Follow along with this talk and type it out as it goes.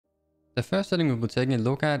The first setting we will be taking a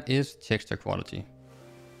look at is texture quality.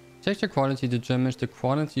 Texture quality determines the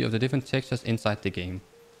quality of the different textures inside the game.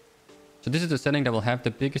 So this is the setting that will have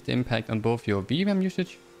the biggest impact on both your VRAM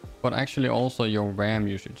usage, but actually also your RAM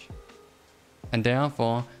usage. And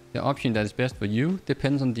therefore, the option that is best for you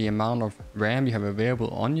depends on the amount of RAM you have available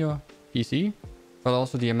on your PC, but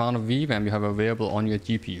also the amount of VRAM you have available on your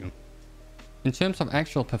GPU. In terms of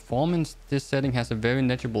actual performance, this setting has a very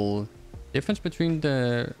negligible difference between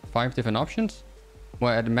the 5 different options,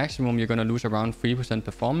 where at the maximum you're going to lose around 3%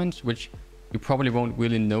 performance, which you probably won't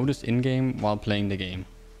really notice in-game while playing the game.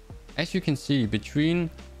 As you can see, between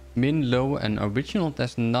min, low and original,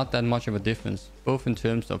 there's not that much of a difference, both in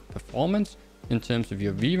terms of performance, in terms of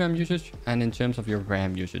your VRAM usage, and in terms of your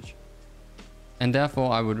RAM usage. And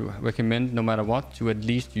therefore I would recommend, no matter what, to at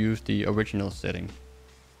least use the original setting.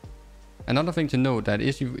 Another thing to note that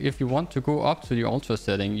is if you want to go up to the ultra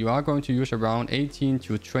setting, you are going to use around 18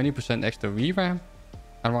 to 20% extra VRAM,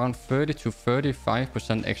 around 30 to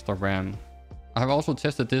 35% extra RAM. I have also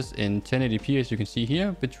tested this in 1080p, as you can see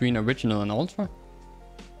here, between original and ultra.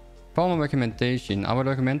 For my recommendation, I would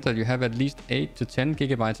recommend that you have at least 8 to 10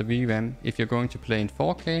 gigabytes of VRAM if you're going to play in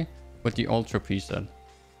 4K with the ultra preset.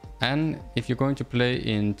 And if you're going to play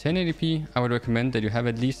in 1080p, I would recommend that you have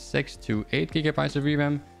at least 6 to 8 gigabytes of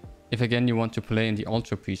VRAM if again you want to play in the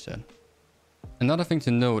ultra preset. Another thing to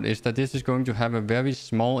note is that this is going to have a very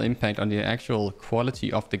small impact on the actual quality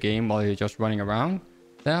of the game while you're just running around.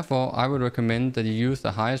 Therefore, I would recommend that you use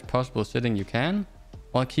the highest possible setting you can,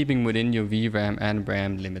 while keeping within your VRAM and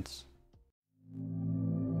RAM limits.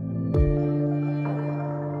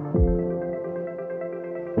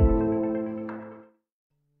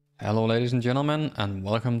 Hello ladies and gentlemen, and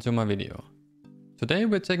welcome to my video. Today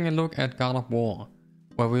we're taking a look at God of War,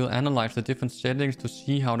 where we'll analyze the different settings to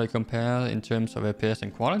see how they compare in terms of FPS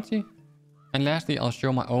and quality. And lastly, I'll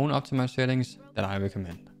show my own optimized settings that I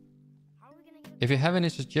recommend. If you have any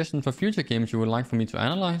suggestions for future games you would like for me to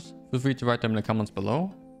analyze, feel free to write them in the comments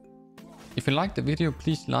below. If you liked the video,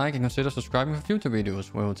 please like and consider subscribing for future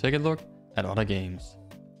videos where we'll take a look at other games.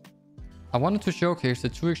 I wanted to showcase the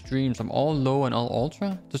two extremes of all low and all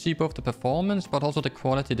ultra to see both the performance but also the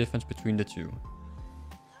quality difference between the two.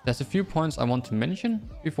 There's a few points I want to mention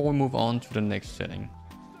before we move on to the next setting.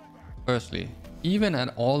 Firstly, even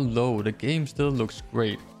at all low, the game still looks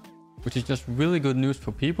great, which is just really good news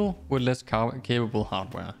for people with less capable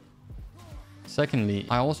hardware. Secondly,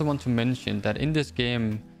 I also want to mention that in this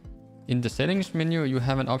game, in the settings menu, you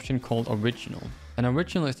have an option called Original. And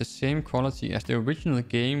Original is the same quality as the original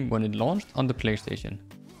game when it launched on the PlayStation.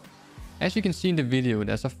 As you can see in the video,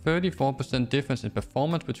 there's a 34% difference in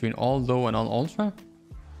performance between all low and all ultra.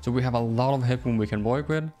 So we have a lot of headroom we can work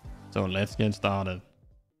with. So let's get started.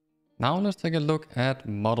 Now let's take a look at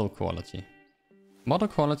model quality. Model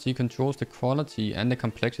quality controls the quality and the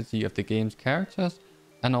complexity of the game's characters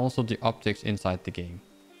and also the objects inside the game.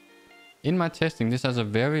 In my testing, this has a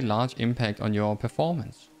very large impact on your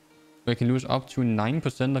performance. You can lose up to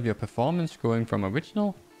 9% of your performance going from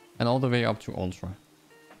original and all the way up to ultra.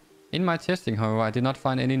 In my testing, however, I did not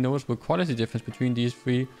find any noticeable quality difference between these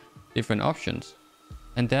three different options.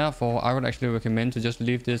 And therefore, I would actually recommend to just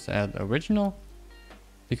leave this at original,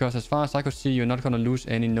 because as far as I could see, you're not going to lose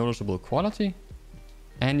any noticeable quality,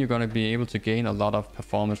 and you're going to be able to gain a lot of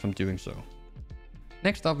performance from doing so.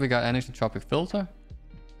 Next up, we got anisotropic filter.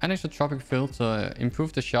 Anisotropic filter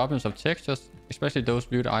improves the sharpness of textures, especially those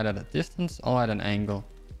viewed either at a distance or at an angle.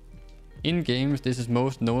 In games, this is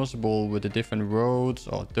most noticeable with the different roads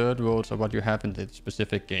or dirt roads or what you have in the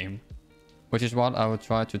specific game, which is what I would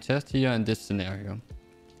try to test here in this scenario.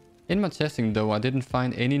 In my testing though, I didn't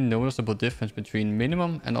find any noticeable difference between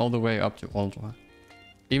minimum and all the way up to ultra,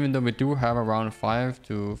 even though we do have around 4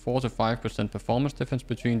 to 5% performance difference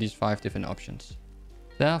between these 5 different options.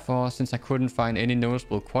 Therefore, since I couldn't find any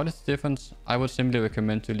noticeable quality difference, I would simply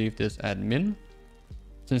recommend to leave this at min,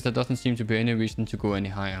 since there doesn't seem to be any reason to go any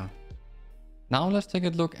higher. Now let's take a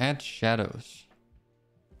look at shadows.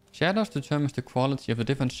 Shadows determines the quality of the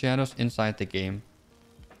different shadows inside the game.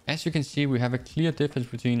 As you can see, we have a clear difference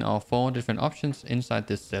between our 4 different options inside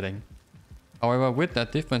this setting. However, with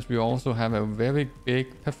that difference, we also have a very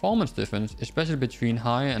big performance difference, especially between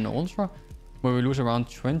high and ultra, where we lose around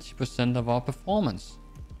 20% of our performance.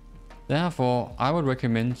 Therefore, I would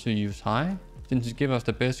recommend to use high, since it gives us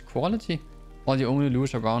the best quality, while you only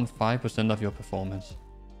lose around 5% of your performance.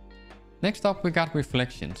 Next up, we got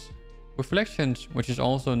reflections. Reflections, which is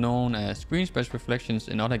also known as screen space reflections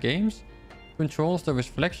in other games, controls the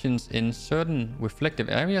reflections in certain reflective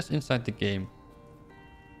areas inside the game.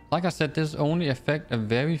 Like I said, this only affects a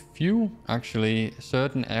very few, actually,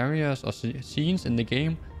 certain areas or scenes in the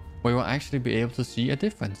game, where you'll actually be able to see a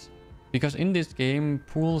difference. Because in this game,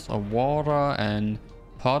 pools of water and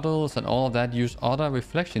puddles and all of that use other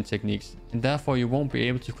reflection techniques, and therefore you won't be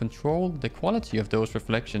able to control the quality of those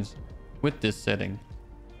reflections with this setting.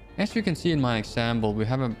 As you can see in my example, we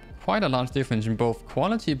have quite a large difference in both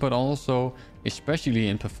quality but also especially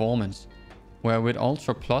in performance, where with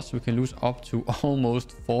Ultra Plus we can lose up to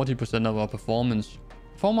almost 40% of our performance.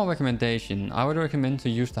 For my recommendation, I would recommend to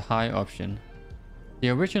use the high option. The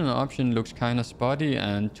original option looks kinda spotty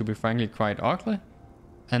and, to be frankly, quite ugly,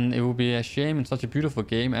 and it would be a shame in such a beautiful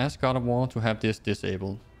game as God of War to have this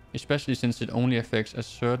disabled, especially since it only affects a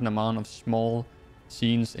certain amount of small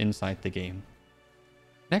scenes inside the game.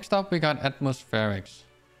 Next up we got Atmospherics.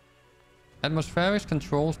 Atmospherics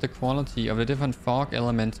controls the quality of the different fog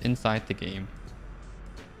elements inside the game.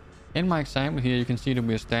 In my example here you can see that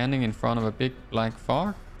we are standing in front of a big black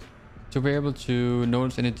fog to be able to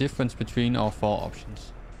notice any difference between our 4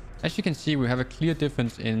 options. As you can see, we have a clear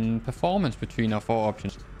difference in performance between our 4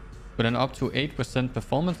 options, with an up to 8%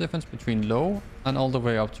 performance difference between low and all the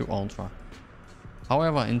way up to ultra.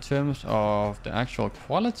 However, in terms of the actual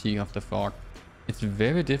quality of the fog, it's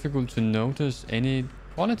very difficult to notice any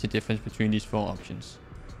quality difference between these 4 options.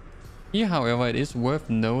 Here, however, it is worth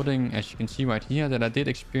noting, as you can see right here, that I did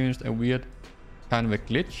experience a weird kind of a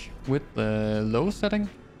glitch with the low setting,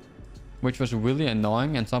 which was really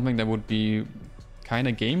annoying and something that would be kind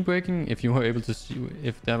of game breaking if you were able to see,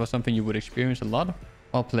 if that was something you would experience a lot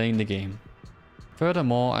while playing the game.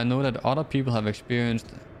 Furthermore, I know that other people have experienced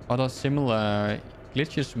other similar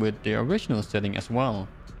glitches with the original setting as well.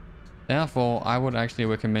 Therefore, I would actually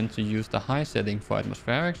recommend to use the high setting for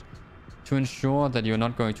atmospherics to ensure that you're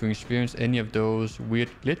not going to experience any of those weird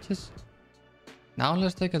glitches. Now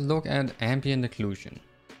let's take a look at ambient occlusion.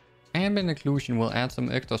 Ambient occlusion will add some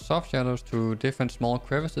extra soft shadows to different small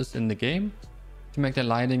crevices in the game to make the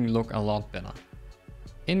lighting look a lot better.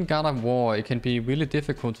 In God of War, it can be really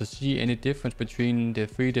difficult to see any difference between the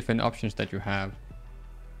 3 different options that you have,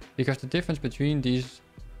 because the difference between these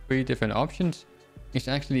 3 different options is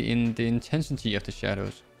actually in the intensity of the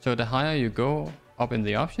shadows. So the higher you go up in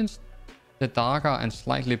the options, the darker and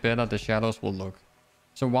slightly better the shadows will look.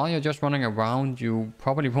 So while you're just running around, you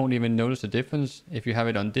probably won't even notice the difference if you have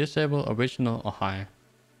it on disable, original or high.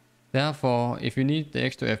 Therefore, if you need the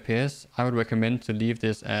extra FPS, I would recommend to leave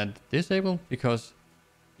this at disable, because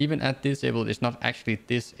even at disable it's not actually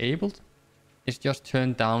disabled. It's just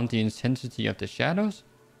turned down the intensity of the shadows,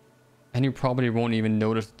 and you probably won't even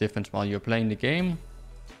notice the difference while you're playing the game.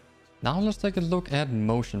 Now let's take a look at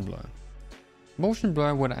motion blur. Motion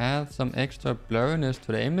blur would add some extra blurriness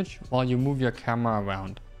to the image while you move your camera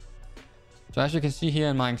around. So as you can see here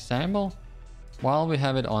in my example, while we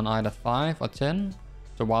have it on either 5 or 10,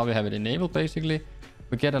 so while we have it enabled basically,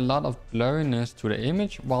 we get a lot of blurriness to the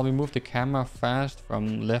image while we move the camera fast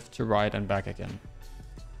from left to right and back again.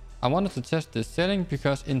 I wanted to test this setting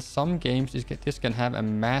because in some games this can have a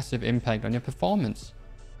massive impact on your performance.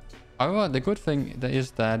 However, the good thing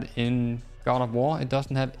is that in God of War, it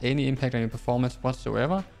doesn't have any impact on your performance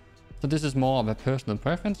whatsoever, so this is more of a personal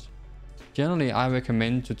preference. Generally, I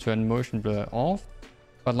recommend to turn motion blur off,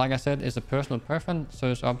 but like I said, it's a personal preference,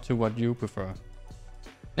 so it's up to what you prefer.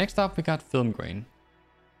 Next up, we got film grain.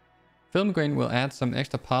 Film grain will add some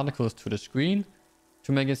extra particles to the screen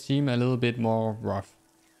to make it seem a little bit more rough.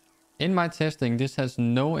 In my testing, this has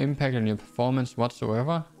no impact on your performance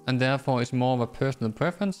whatsoever, and therefore is more of a personal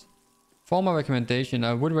preference. For my recommendation,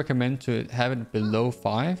 I would recommend to have it below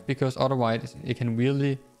 5, because otherwise it can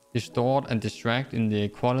really distort and distract in the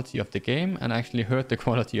quality of the game and actually hurt the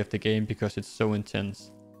quality of the game because it's so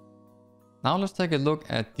intense. Now let's take a look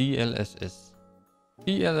at DLSS.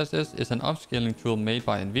 DLSS is an upscaling tool made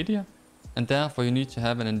by Nvidia, and therefore you need to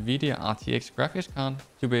have an Nvidia RTX graphics card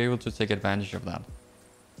to be able to take advantage of that.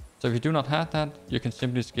 So if you do not have that, you can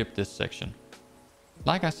simply skip this section.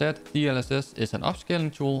 Like I said, DLSS is an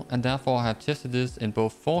upscaling tool, and therefore I have tested this in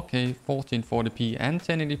both 4K, 1440p and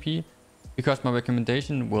 1080p, because my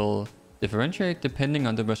recommendation will differentiate depending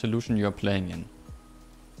on the resolution you are playing in.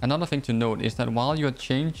 Another thing to note is that while you are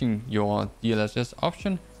changing your DLSS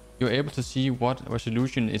option, you're able to see what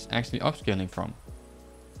resolution it's actually upscaling from.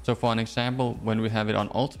 So for an example, when we have it on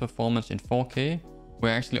ultra performance in 4K, we're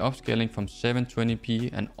actually upscaling from 720p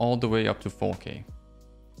and all the way up to 4K.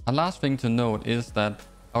 A last thing to note is that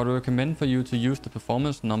I would recommend for you to use the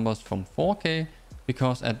performance numbers from 4K,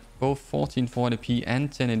 because at both 1440p and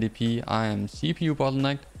 1080p I am CPU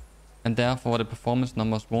bottlenecked, and therefore the performance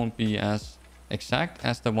numbers won't be as exact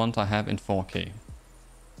as the ones I have in 4K.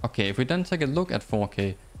 Okay, if we then take a look at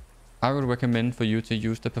 4K, I would recommend for you to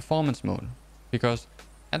use the performance mode, because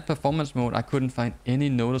At performance mode, I couldn't find any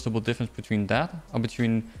noticeable difference between that or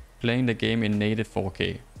between playing the game in native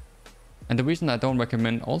 4K. And the reason I don't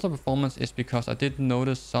recommend ultra performance is because I did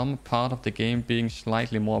notice some part of the game being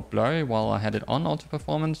slightly more blurry while I had it on ultra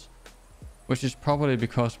performance, which is probably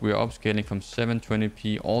because we are upscaling from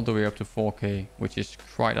 720p all the way up to 4K, which is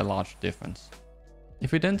quite a large difference.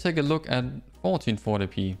 If we then take a look at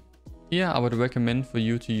 1440p, here I would recommend for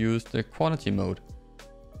you to use the quality mode,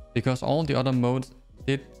 because all the other modes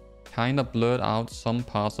did kind of blur out some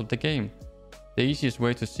parts of the game. The easiest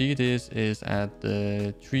way to see this is at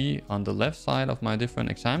the tree on the left side of my different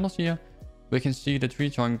examples here. We can see the tree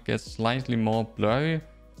trunk gets slightly more blurry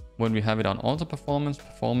when we have it on ultra performance,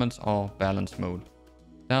 performance or balance mode.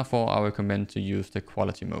 Therefore, I recommend to use the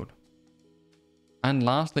quality mode. And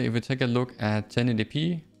lastly, if we take a look at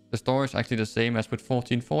 1080p, the story is actually the same as with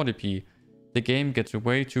 1440p. The game gets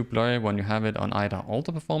way too blurry when you have it on either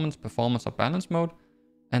ultra performance, performance or balance mode,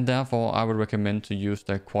 and therefore I would recommend to use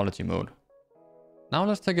the quality mode. Now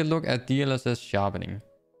let's take a look at DLSS sharpening.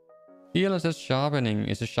 DLSS sharpening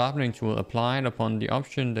is a sharpening tool applied upon the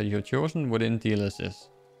option that you have chosen within DLSS.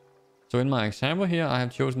 So in my example here, I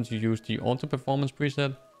have chosen to use the Ultra Performance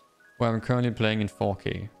preset, where I'm currently playing in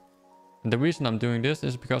 4K. And the reason I'm doing this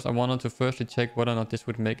is because I wanted to firstly check whether or not this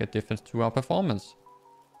would make a difference to our performance.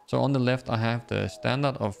 So on the left I have the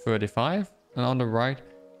standard of 35, and on the right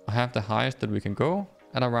I have the highest that we can go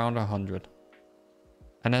at around 100.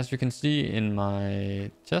 And as you can see in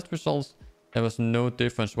my test results, there was no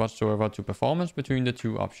difference whatsoever to performance between the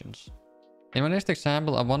two options. In my next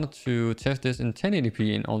example, I wanted to test this in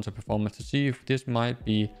 1080p in ultra performance to see if this might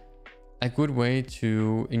be a good way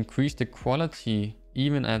to increase the quality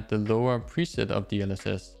even at the lower preset of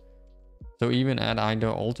DLSS. So even at either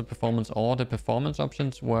ultra performance or the performance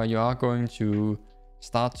options, where you are going to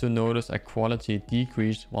start to notice a quality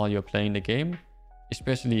decrease while you're playing the game,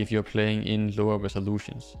 especially if you're playing in lower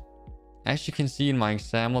resolutions. As you can see in my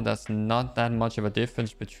example, that's not that much of a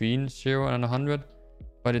difference between 0 and 100,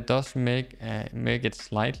 but it does make it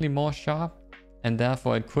slightly more sharp, and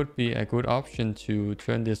therefore it could be a good option to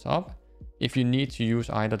turn this up if you need to use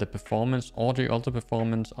either the performance or the ultra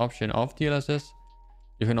performance option of DLSS.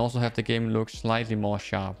 You can also have the game look slightly more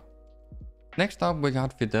sharp. Next up, we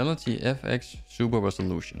got Fidelity FX Super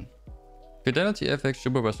Resolution. Fidelity FX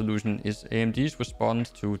Super Resolution is AMD's response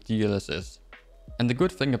to DLSS. And the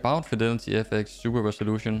good thing about Fidelity FX Super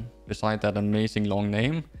Resolution, beside that amazing long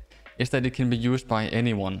name, is that it can be used by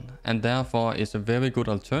anyone, and therefore is a very good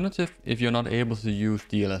alternative if you're not able to use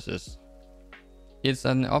DLSS. It's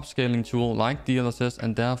an upscaling tool like DLSS,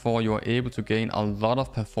 and therefore you are able to gain a lot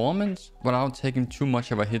of performance without taking too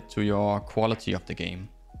much of a hit to your quality of the game.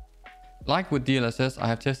 Like with DLSS, I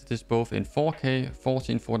have tested this both in 4K,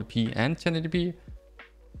 1440p and 1080p,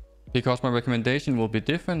 because my recommendation will be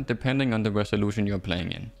different depending on the resolution you're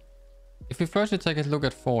playing in. If we firstly take a look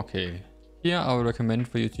at 4K, here I would recommend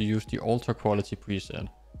for you to use the Ultra Quality preset,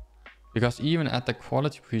 because even at the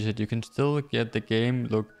quality preset you can still get the game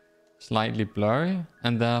look slightly blurry,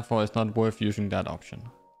 and therefore it's not worth using that option.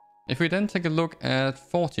 If we then take a look at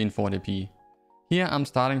 1440p, here I'm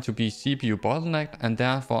starting to be CPU bottlenecked, and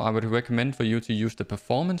therefore I would recommend for you to use the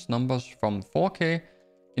performance numbers from 4K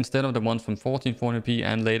instead of the ones from 1440p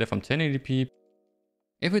and later from 1080p.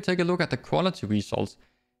 If we take a look at the quality results,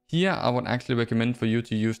 here I would actually recommend for you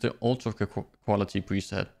to use the Ultra Quality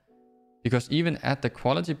preset, because even at the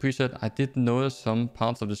quality preset I did notice some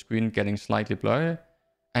parts of the screen getting slightly blurry,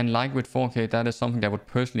 and like with 4K, that is something that would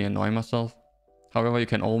personally annoy myself. However, you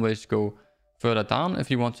can always go further down if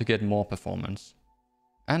you want to get more performance.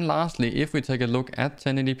 And lastly, if we take a look at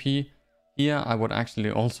 1080p, here I would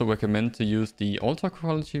actually also recommend to use the Ultra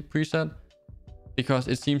Quality preset, because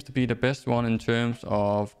it seems to be the best one in terms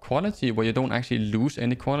of quality, where you don't actually lose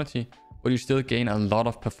any quality, but you still gain a lot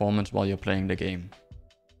of performance while you're playing the game.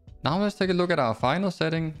 Now let's take a look at our final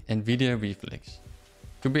setting, NVIDIA Reflex.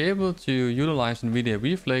 To be able to utilize NVIDIA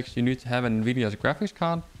Reflex, you need to have an NVIDIA's graphics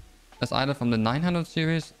card that's either from the 900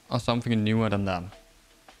 series or something newer than that.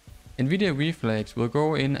 NVIDIA Reflex will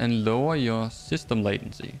go in and lower your system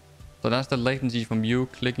latency. So that's the latency from you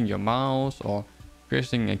clicking your mouse or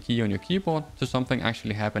pressing a key on your keyboard to something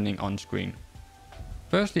actually happening on screen.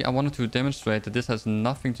 Firstly, I wanted to demonstrate that this has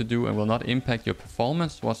nothing to do and will not impact your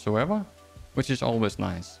performance whatsoever, which is always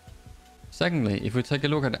nice. Secondly, if we take a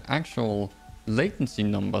look at the actual latency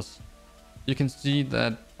numbers, you can see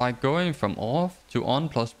that by going from off to on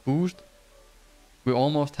plus boost, we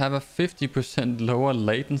almost have a 50% lower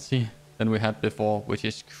latency than we had before, which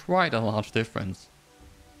is quite a large difference.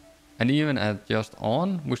 And even at just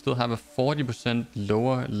on, we still have a 40%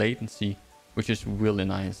 lower latency, which is really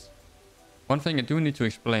nice. One thing I do need to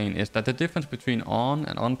explain is that the difference between on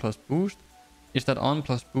and on plus boost is that on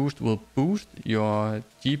plus boost will boost your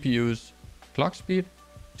GPU's clock speed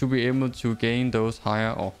to be able to gain those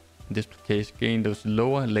higher, or in this case, gain those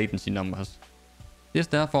lower latency numbers. This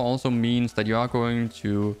therefore also means that you are going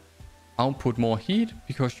to output more heat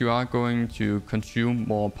because you are going to consume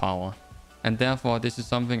more power. And therefore this is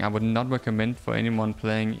something I would not recommend for anyone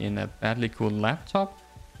playing in a badly cooled laptop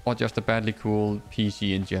or just a badly cooled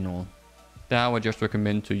PC in general. There I would just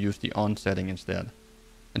recommend to use the on setting instead.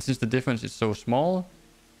 And since the difference is so small,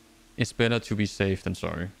 it's better to be safe than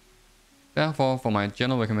sorry. Therefore, for my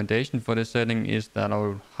general recommendation for this setting is that I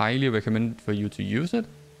would highly recommend for you to use it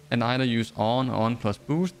and either use on plus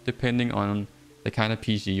boost depending on the kind of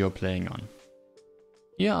PC you're playing on.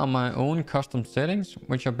 Here are my own custom settings,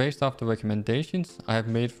 which are based off the recommendations I have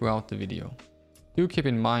made throughout the video. Do keep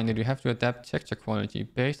in mind that you have to adapt texture quality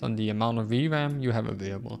based on the amount of VRAM you have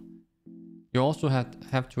available. You also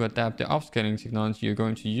have to adapt the upscaling technology you're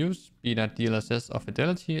going to use, be that DLSS or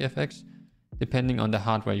Fidelity FX, depending on the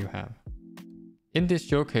hardware you have. In this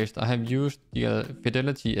showcase, I have used the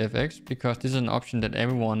Fidelity FX because this is an option that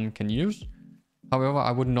everyone can use. However,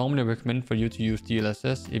 I would normally recommend for you to use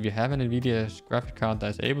DLSS if you have an NVIDIA graphic card that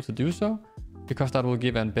is able to do so, because that will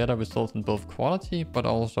give a better result in both quality but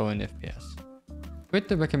also in FPS. With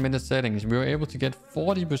the recommended settings, we were able to get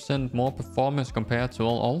 40% more performance compared to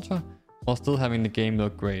all Ultra, while still having the game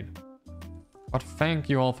look great. But thank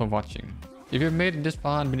you all for watching. If you've made it this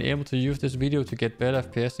far and been able to use this video to get better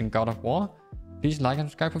FPS in God of War, please like and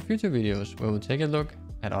subscribe for future videos where we'll take a look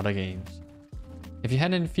at other games. If you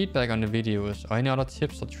had any feedback on the videos or any other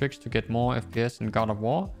tips or tricks to get more FPS in God of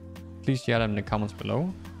War, please share them in the comments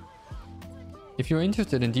below. If you're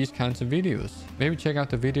interested in these kinds of videos, maybe check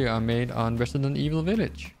out the video I made on Resident Evil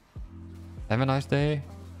Village. Have a nice day.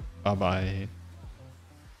 Bye bye.